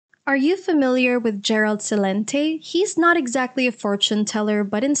Are you familiar with Gerald Celente? He's not exactly a fortune teller,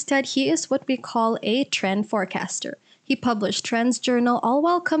 but instead he is what we call a trend forecaster. He published Trends Journal all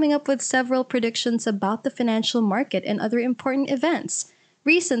while coming up with several predictions about the financial market and other important events.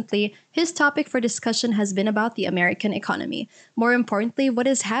 Recently, his topic for discussion has been about the American economy. More importantly, what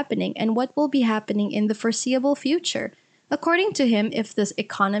is happening and what will be happening in the foreseeable future. According to him, if this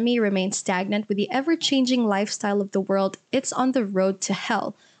economy remains stagnant with the ever-changing lifestyle of the world, it's on the road to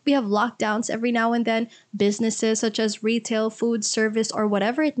hell. We have lockdowns every now and then. Businesses such as retail, food, service, or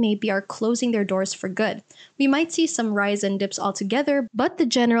whatever it may be are closing their doors for good. We might see some rise and dips altogether, but the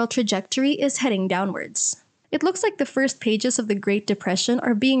general trajectory is heading downwards. It looks like the first pages of the Great Depression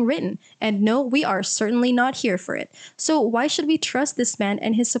are being written, and no, we are certainly not here for it. So why should we trust this man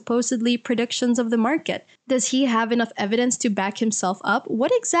and his supposedly predictions of the market? Does he have enough evidence to back himself up?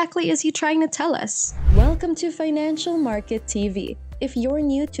 What exactly is he trying to tell us? Welcome to Financial Market TV. If you're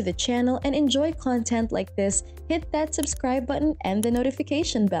new to the channel and enjoy content like this, hit that subscribe button and the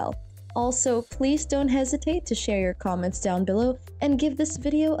notification bell. Also, please don't hesitate to share your comments down below and give this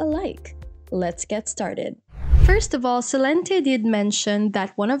video a like. Let's get started. First of all, Celente did mention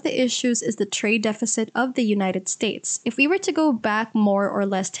that one of the issues is the trade deficit of the United States. If we were to go back more or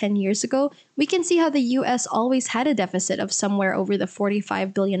less 10 years ago, we can see how the US always had a deficit of somewhere over the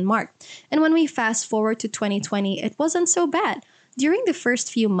 45 billion mark. And when we fast forward to 2020, it wasn't so bad. During the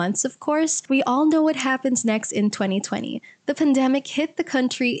first few months, of course, we all know what happens next in 2020. The pandemic hit the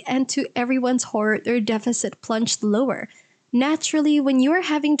country, and to everyone's horror, their deficit plunged lower. Naturally, when you are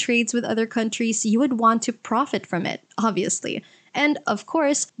having trades with other countries, you would want to profit from it, obviously. And of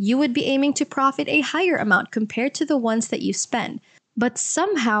course, you would be aiming to profit a higher amount compared to the ones that you spend. But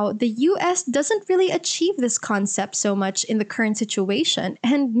somehow, the US doesn't really achieve this concept so much in the current situation,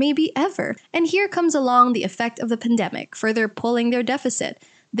 and maybe ever. And here comes along the effect of the pandemic, further pulling their deficit.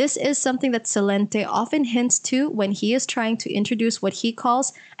 This is something that Celente often hints to when he is trying to introduce what he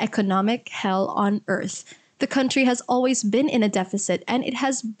calls economic hell on earth. The country has always been in a deficit, and it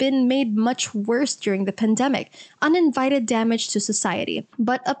has been made much worse during the pandemic, uninvited damage to society.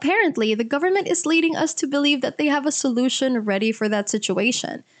 But apparently, the government is leading us to believe that they have a solution ready for that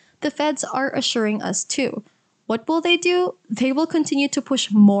situation. The feds are assuring us too. What will they do? They will continue to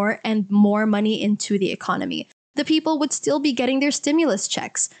push more and more money into the economy. The people would still be getting their stimulus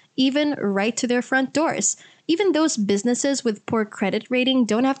checks, even right to their front doors. Even those businesses with poor credit rating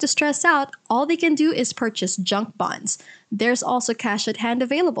don't have to stress out. All they can do is purchase junk bonds. There's also cash at hand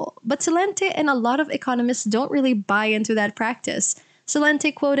available. But Celente and a lot of economists don't really buy into that practice.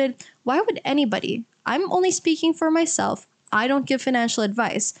 Celente quoted, "Why would anybody? I'm only speaking for myself. I don't give financial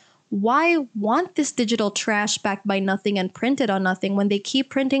advice. Why want this digital trash backed by nothing and printed on nothing when they keep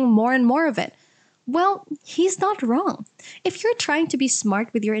printing more and more of it?" Well, he's not wrong. If you're trying to be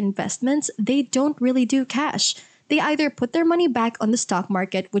smart with your investments, they don't really do cash. They either put their money back on the stock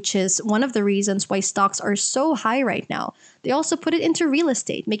market, which is one of the reasons why stocks are so high right now. They also put it into real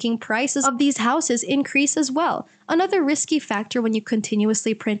estate, making prices of these houses increase as well. Another risky factor when you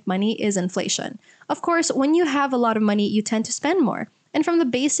continuously print money is inflation. Of course, when you have a lot of money, you tend to spend more. And from the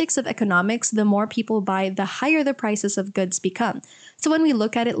basics of economics, the more people buy, the higher the prices of goods become. So when we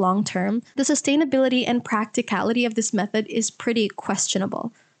look at it long term, the sustainability and practicality of this method is pretty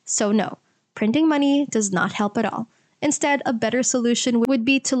questionable. So no, printing money does not help at all. Instead, a better solution would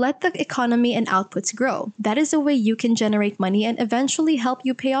be to let the economy and outputs grow. That is a way you can generate money and eventually help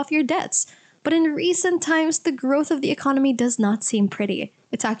you pay off your debts. But in recent times, the growth of the economy does not seem pretty.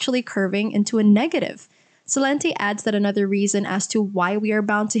 It's actually curving into a negative. Celente adds that another reason as to why we are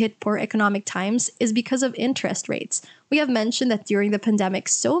bound to hit poor economic times is because of interest rates. We have mentioned that during the pandemic,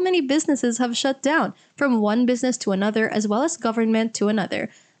 so many businesses have shut down, from one business to another, as well as government to another.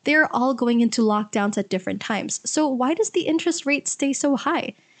 They are all going into lockdowns at different times. So why does the interest rate stay so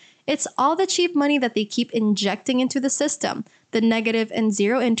high? It's all the cheap money that they keep injecting into the system, the negative and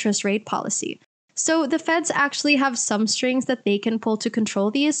zero interest rate policy. So the feds actually have some strings that they can pull to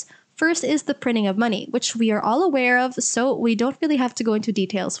control these. First is the printing of money, which we are all aware of, so we don't really have to go into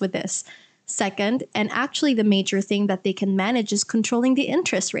details with this. Second, and actually the major thing that they can manage is controlling the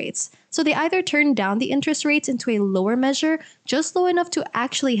interest rates. So they either turn down the interest rates into a lower measure, just low enough to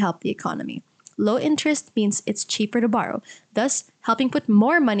actually help the economy. Low interest means it's cheaper to borrow, thus helping put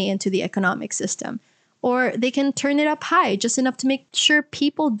more money into the economic system. Or they can turn it up high, just enough to make sure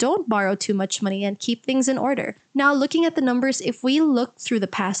people don't borrow too much money and keep things in order. Now, looking at the numbers, if we look through the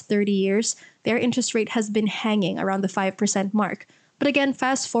past 30 years, their interest rate has been hanging around the 5% mark. But again,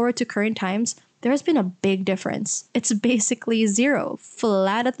 fast forward to current times, there has been a big difference. It's basically zero,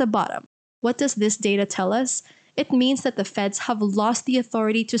 flat at the bottom. What does this data tell us? It means that the feds have lost the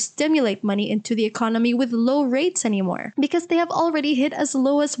authority to stimulate money into the economy with low rates anymore, because they have already hit as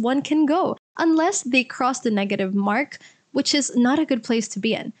low as one can go, unless they cross the negative mark, which is not a good place to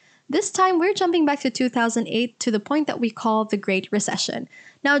be in. This time, we're jumping back to 2008 to the point that we call the Great Recession.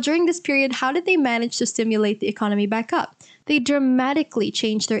 Now, during this period, how did they manage to stimulate the economy back up? They dramatically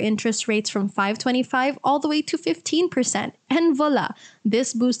changed their interest rates from 5.25 all the way to 15%. And voila,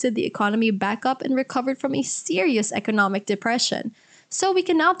 this boosted the economy back up and recovered from a serious economic depression. So we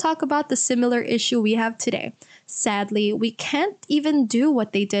can now talk about the similar issue we have today. Sadly, we can't even do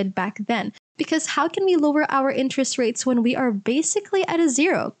what they did back then. Because how can we lower our interest rates when we are basically at a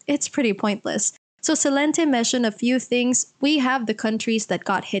zero? It's pretty pointless. So Celente mentioned a few things. We have the countries that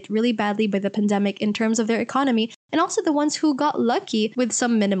got hit really badly by the pandemic in terms of their economy, and also the ones who got lucky with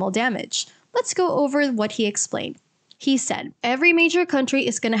some minimal damage. Let's go over what he explained. He said, every major country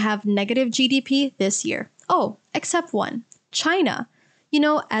is going to have negative GDP this year. Oh, except one, China. You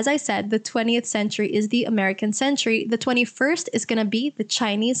know, as I said, the 20th century is the American century. The 21st is going to be the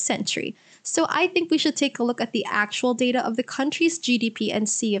Chinese century. So I think we should take a look at the actual data of the country's GDP and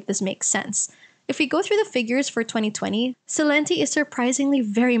see if this makes sense. If we go through the figures for 2020, Celente is surprisingly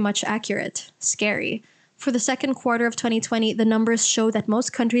very much accurate. Scary. For the second quarter of 2020, the numbers show that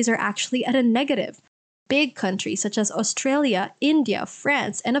most countries are actually at a negative. Big countries such as Australia, India,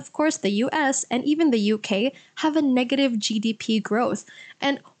 France, and of course the US and even the UK have a negative GDP growth.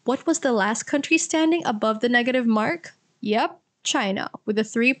 And what was the last country standing above the negative mark? Yep, China, with a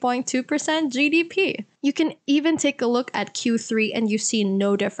 3.2% GDP. You can even take a look at Q3 and you see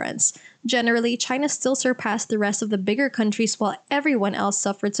no difference. Generally, China still surpassed the rest of the bigger countries while everyone else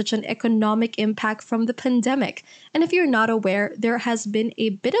suffered such an economic impact from the pandemic. And if you're not aware, there has been a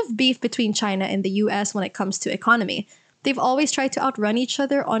bit of beef between China and the US when it comes to economy. They've always tried to outrun each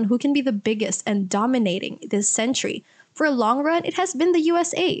other on who can be the biggest and dominating this century. For a long run, it has been the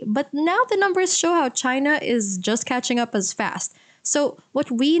USA, but now the numbers show how China is just catching up as fast. So what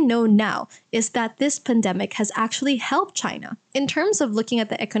we know now is that this pandemic has actually helped China. In terms of looking at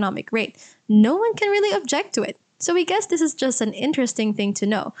the economic rate, no one can really object to it. So we guess this is just an interesting thing to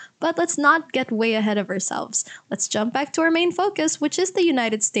know. But let's not get way ahead of ourselves. Let's jump back to our main focus, which is the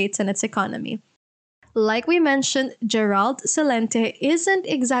United States and its economy. Like we mentioned, Gerald Celente isn't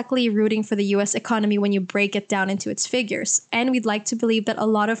exactly rooting for the US economy when you break it down into its figures, and we'd like to believe that a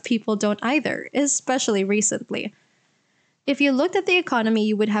lot of people don't either, especially recently. If you looked at the economy,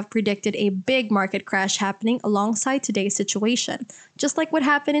 you would have predicted a big market crash happening alongside today's situation, just like what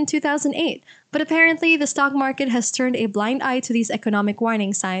happened in 2008. But apparently, the stock market has turned a blind eye to these economic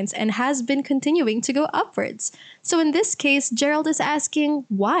warning signs and has been continuing to go upwards. So in this case, Gerald is asking,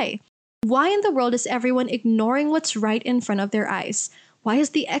 why? Why in the world is everyone ignoring what's right in front of their eyes? Why is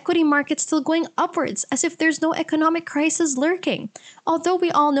the equity market still going upwards as if there's no economic crisis lurking? Although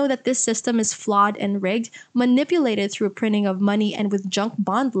we all know that this system is flawed and rigged, manipulated through printing of money and with junk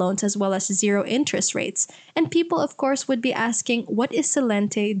bond loans as well as zero interest rates. And people, of course, would be asking, what is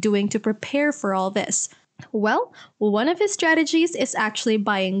Celente doing to prepare for all this? Well, one of his strategies is actually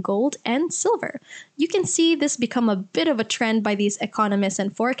buying gold and silver. You can see this become a bit of a trend by these economists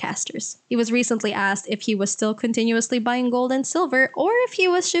and forecasters. He was recently asked if he was still continuously buying gold and silver or if he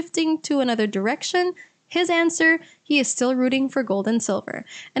was shifting to another direction. His answer, he is still rooting for gold and silver.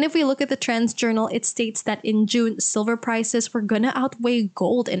 And if we look at the Trends Journal, it states that in June, silver prices were gonna outweigh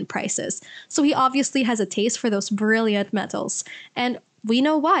gold in prices. So he obviously has a taste for those brilliant metals. And we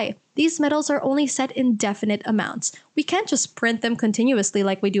know why. These metals are only set in definite amounts. We can't just print them continuously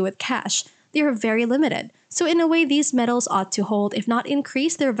like we do with cash. They are very limited. So in a way, these metals ought to hold, if not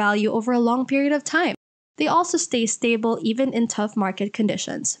increase their value over a long period of time. They also stay stable even in tough market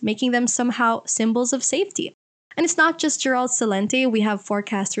conditions, making them somehow symbols of safety. And it's not just Gerald Celente, we have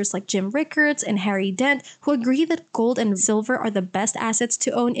forecasters like Jim Rickards and Harry Dent who agree that gold and silver are the best assets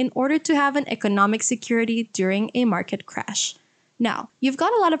to own in order to have an economic security during a market crash. Now, you've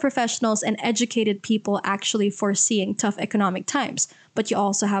got a lot of professionals and educated people actually foreseeing tough economic times, but you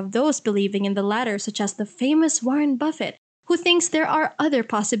also have those believing in the latter, such as the famous Warren Buffett, who thinks there are other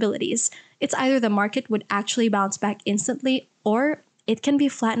possibilities. It's either the market would actually bounce back instantly, or it can be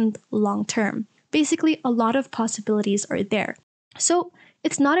flattened long term. Basically, a lot of possibilities are there. So,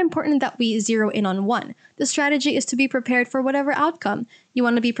 it's not important that we zero in on one. The strategy is to be prepared for whatever outcome. You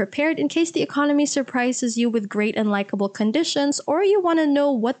want to be prepared in case the economy surprises you with great and likable conditions, or you want to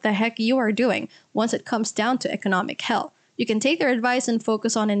know what the heck you are doing once it comes down to economic hell. You can take their advice and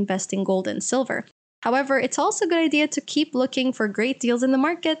focus on investing gold and silver. However, it's also a good idea to keep looking for great deals in the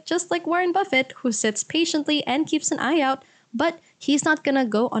market, just like Warren Buffett, who sits patiently and keeps an eye out, but He's not gonna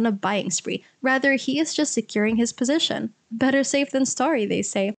go on a buying spree. Rather, he is just securing his position. Better safe than sorry, they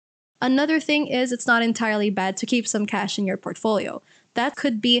say. Another thing is it's not entirely bad to keep some cash in your portfolio. That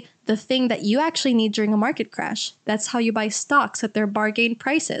could be the thing that you actually need during a market crash. That's how you buy stocks at their bargain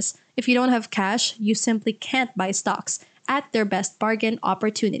prices. If you don't have cash, you simply can't buy stocks at their best bargain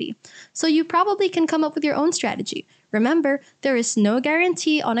opportunity. So you probably can come up with your own strategy. Remember, there is no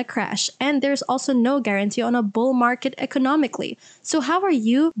guarantee on a crash, and there's also no guarantee on a bull market economically. So how are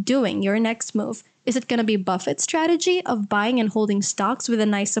you doing your next move? Is it going to be Buffett's strategy of buying and holding stocks with a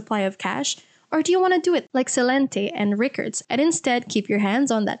nice supply of cash? Or do you want to do it like Celente and Rickards and instead keep your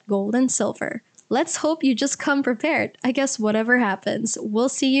hands on that gold and silver? Let's hope you just come prepared. I guess whatever happens, we'll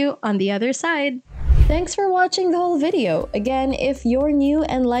see you on the other side. Thanks for watching the whole video. Again, if you're new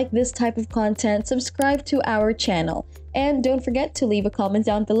and like this type of content, subscribe to our channel. And don't forget to leave a comment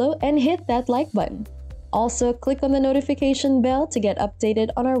down below and hit that like button. Also, click on the notification bell to get updated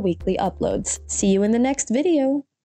on our weekly uploads. See you in the next video.